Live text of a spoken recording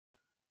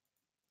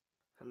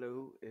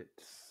Hello,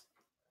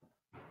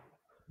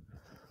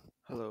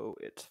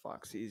 it's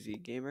Foxy Z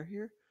Gamer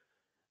here,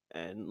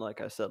 and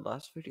like I said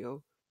last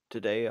video,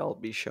 today I'll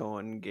be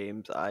showing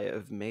games I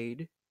have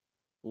made.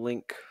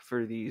 Link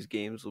for these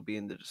games will be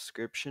in the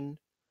description,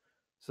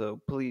 so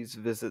please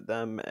visit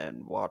them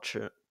and watch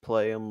it,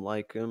 play them,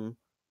 like them.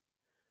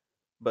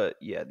 But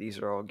yeah, these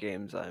are all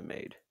games I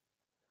made.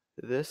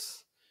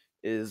 This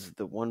is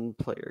the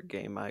one-player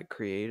game I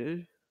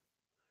created.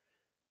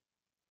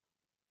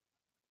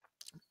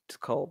 It's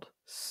called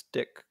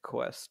Stick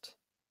Quest.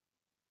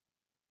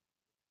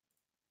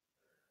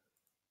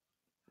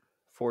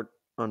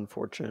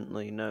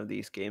 Unfortunately, none of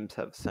these games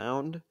have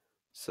sound,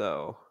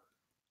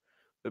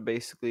 but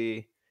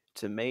basically,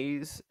 it's a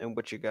maze, and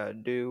what you gotta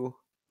do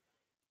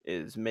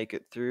is make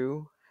it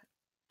through,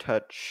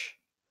 touch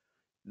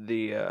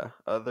the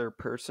other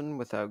person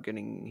without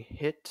getting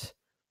hit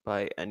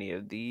by any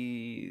of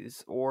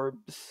these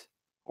orbs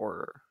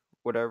or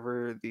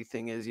whatever the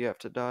thing is you have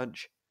to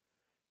dodge.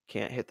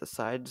 Can't hit the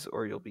sides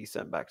or you'll be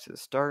sent back to the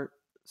start.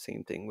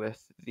 Same thing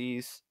with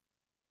these.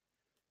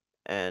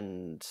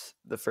 And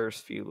the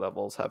first few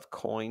levels have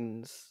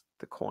coins.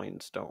 The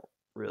coins don't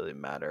really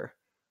matter.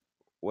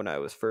 When I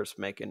was first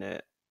making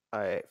it,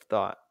 I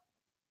thought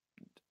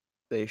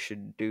they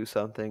should do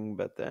something,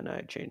 but then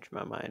I changed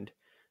my mind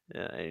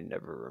and I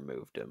never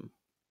removed them.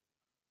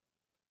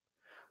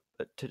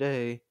 But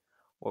today,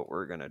 what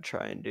we're gonna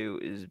try and do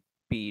is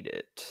beat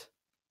it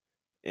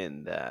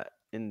in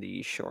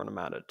the short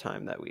amount of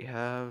time that we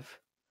have.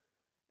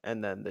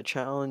 And then the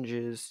challenge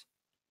is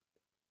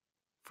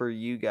for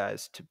you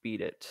guys to beat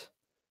it,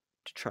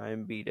 to try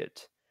and beat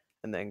it,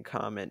 and then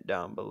comment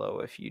down below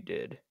if you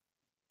did.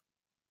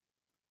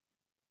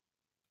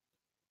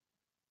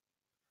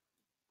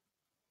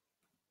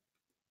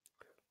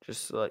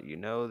 Just to let you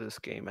know, this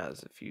game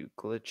has a few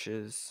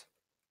glitches.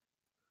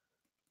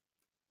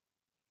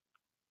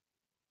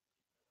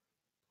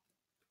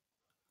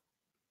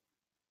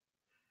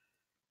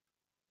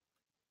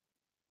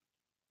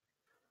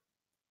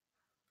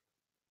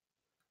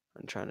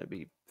 I'm trying to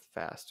be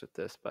fast with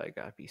this, but I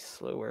gotta be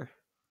slower.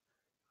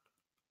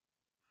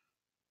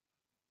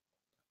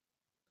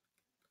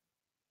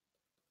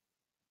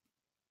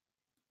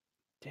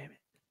 Damn it.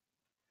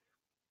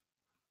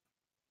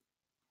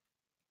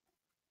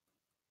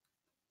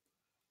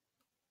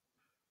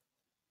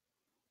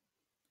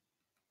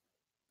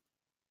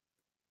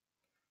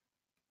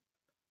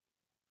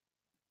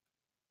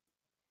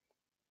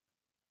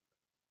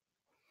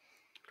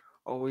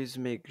 Always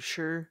make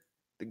sure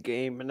the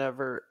game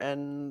never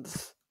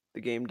ends.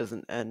 The game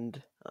doesn't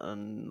end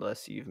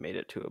unless you've made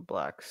it to a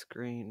black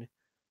screen.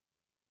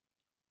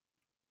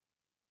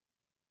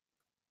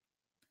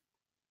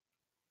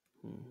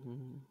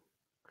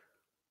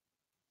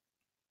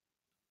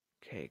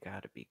 Okay,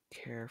 gotta be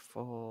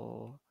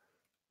careful.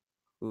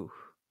 Ooh.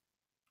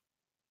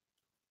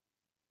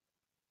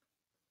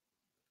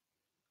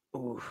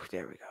 Ooh,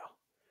 there we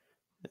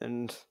go.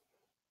 And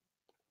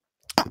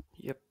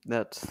yep,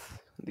 that's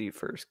the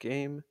first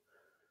game.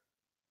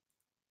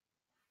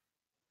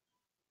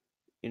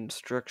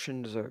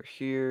 Instructions are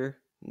here.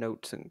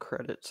 Notes and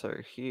credits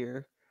are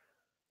here.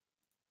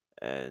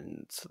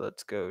 And so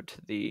let's go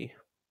to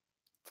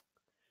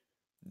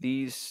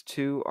these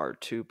two are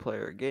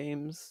 2-player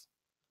games.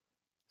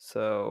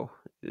 So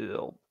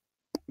it'll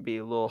be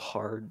a little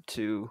hard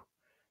to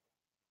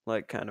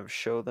kind of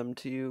show them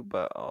to you,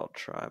 but I'll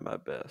try my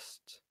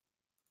best.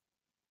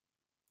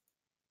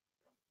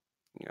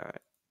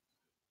 Alright.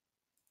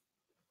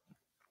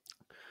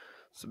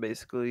 So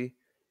basically,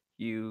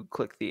 you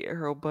click the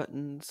arrow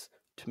buttons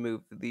to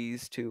move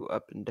these two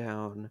up and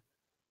down,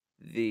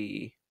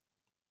 the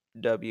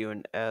W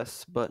and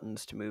S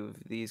buttons to move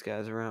these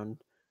guys around.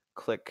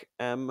 Click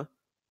M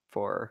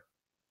for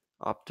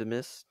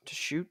Optimus to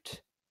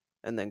shoot,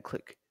 and then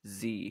click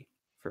Z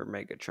for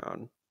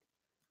Megatron.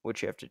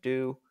 What you have to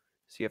do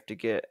is you have to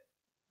get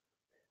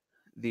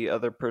the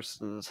other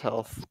person's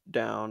health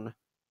down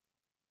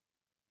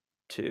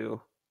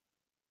to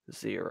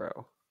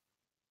 0,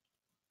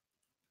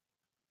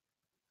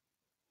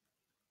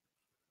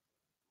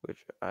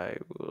 which I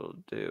will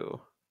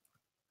do.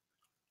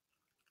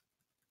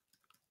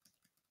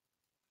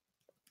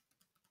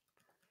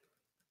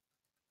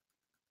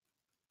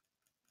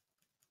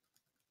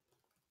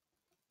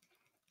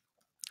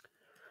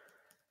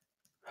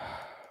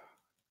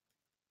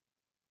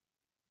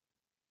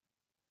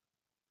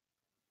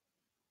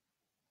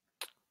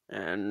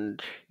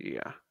 And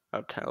yeah,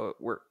 that's how it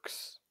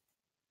works.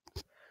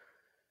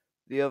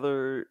 The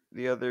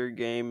other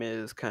game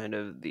is kind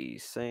of the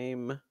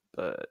same,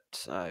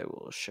 but I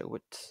will show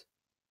it.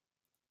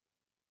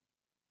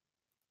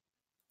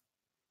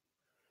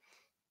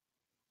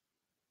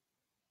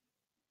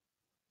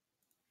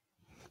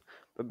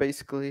 But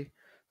basically,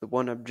 the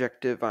one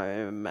objective I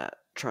am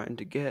trying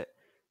to get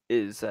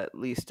is at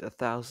least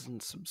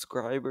 1,000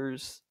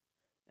 subscribers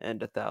and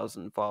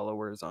 1,000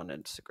 followers on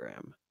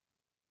Instagram.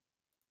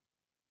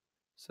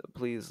 So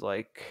please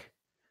like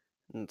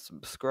and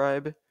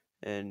subscribe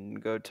and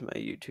go to my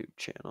YouTube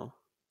channel.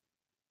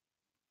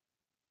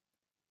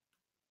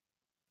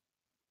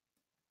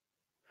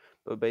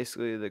 but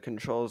basically the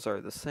controls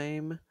are the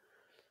same,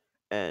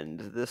 and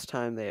this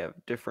time they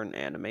have different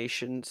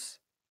animations,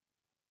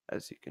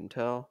 as you can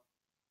tell.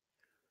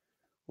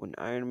 When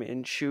Iron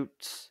Man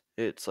shoots,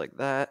 it's like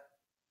that,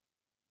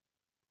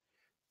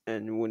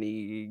 and when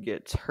he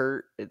gets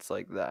hurt, it's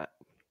like that.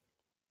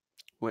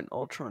 When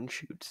Ultron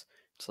shoots,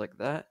 it's like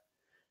that,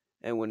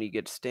 and when he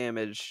gets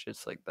damaged,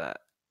 it's like that.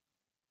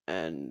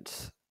 And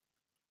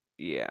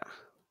yeah,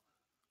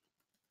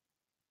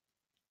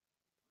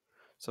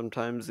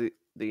 sometimes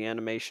the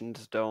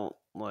animations don't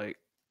like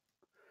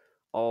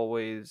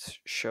always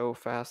show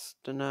fast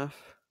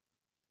enough,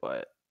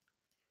 but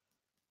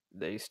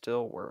they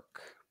still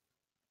work.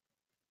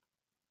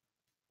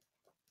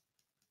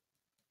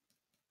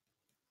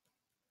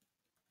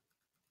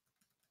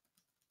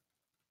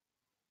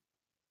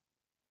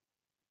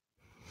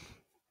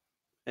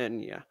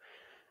 And yeah,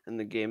 and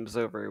the game's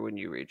over when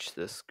you reach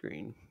this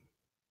screen.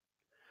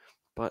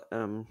 But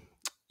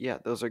yeah,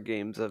 those are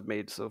games I've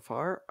made so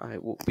far. I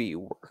will be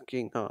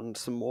working on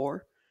some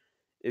more.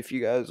 If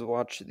you guys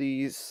watch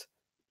these,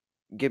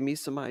 give me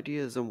some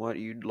ideas on what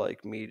you'd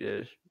like me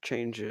to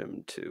change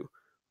them to.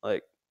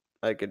 Like,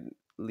 I could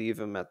leave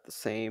them at the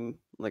same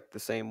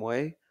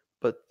way,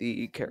 but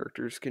the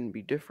characters can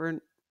be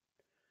different.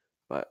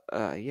 But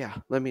yeah,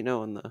 let me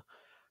know in the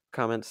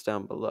comments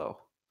down below.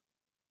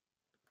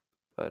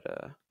 But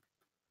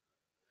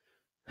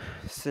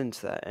since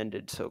that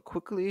ended so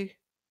quickly,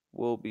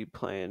 we'll be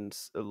playing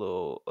a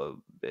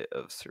bit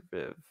of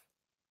Surviv.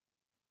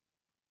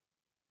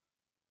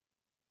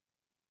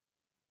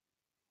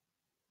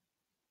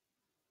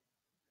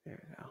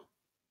 There we go.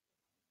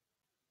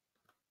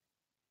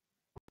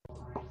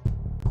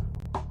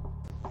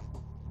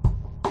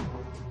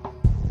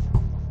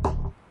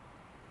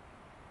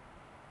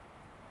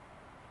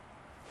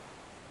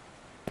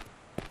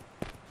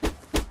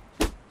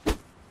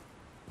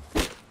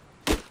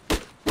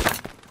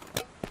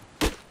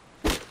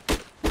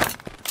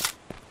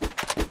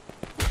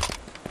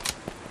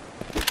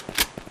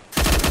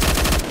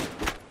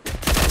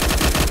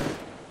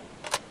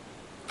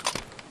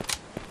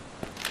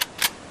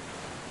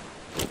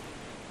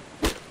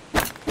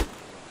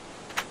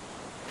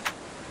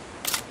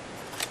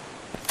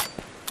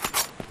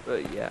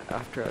 But yeah,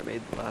 after I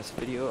made the last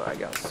video, I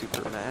got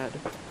super mad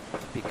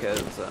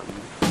because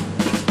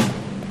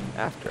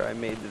after I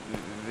made the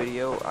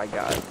video, I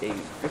got a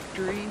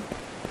victory.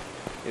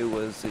 It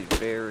was a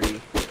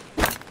very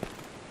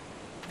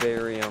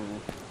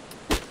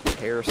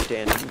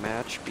hair-standing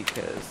match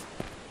because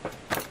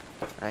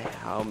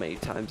how many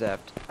times I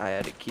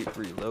had to keep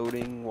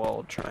reloading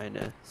while trying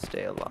to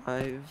stay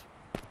alive.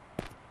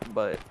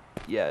 But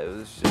yeah, it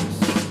was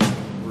just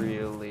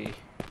really,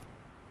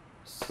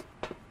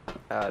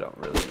 I don't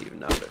really even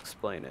know how to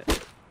explain it.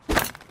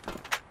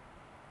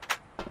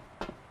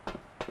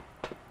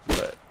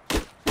 But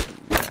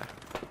yeah,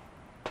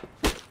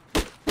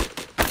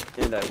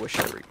 and I wish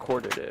I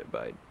recorded it,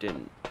 but I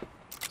didn't.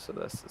 So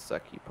that's the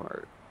sucky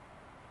part.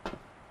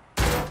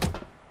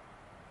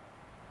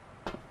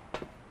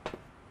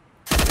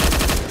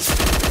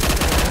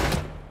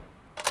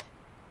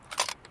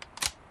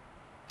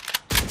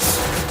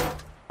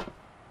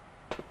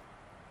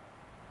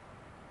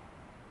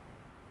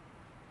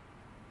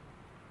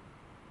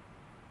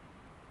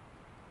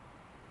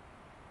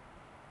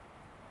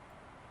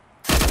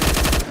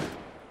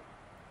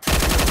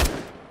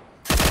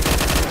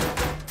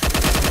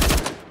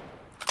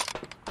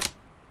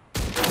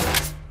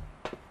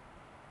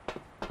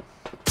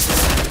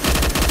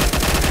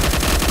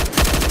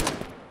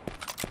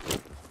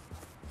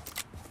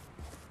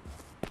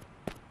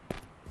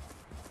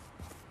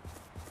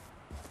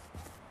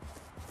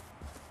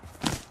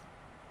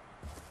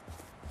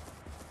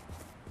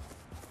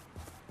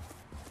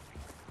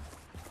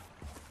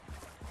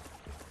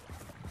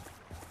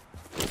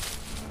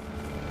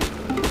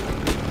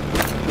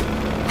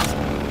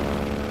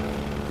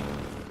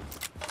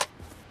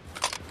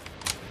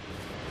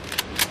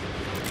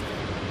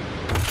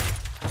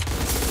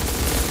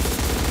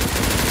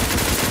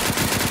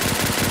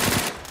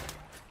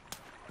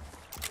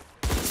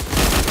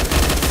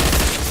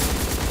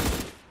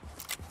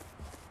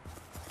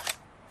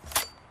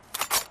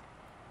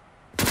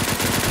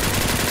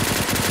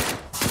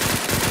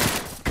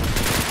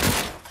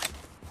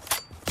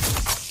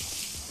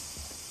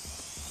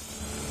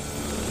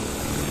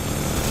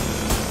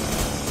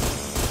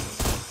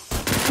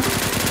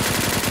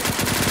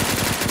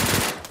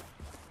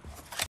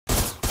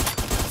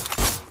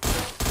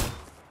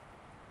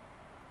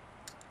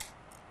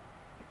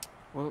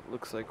 Well, it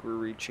looks like we're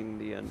reaching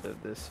the end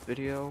of this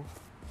video.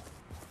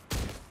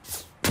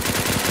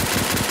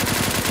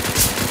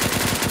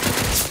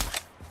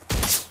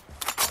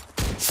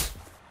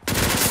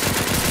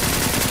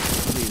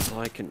 Please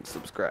like and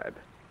subscribe.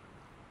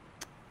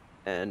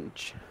 And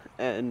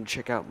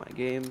check out my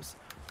games.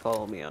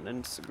 Follow me on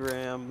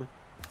Instagram.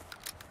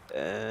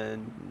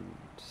 And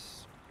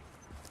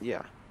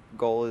yeah,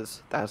 goal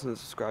is 1,000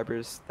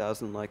 subscribers,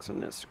 1,000 likes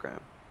on Instagram.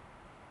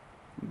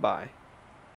 Bye.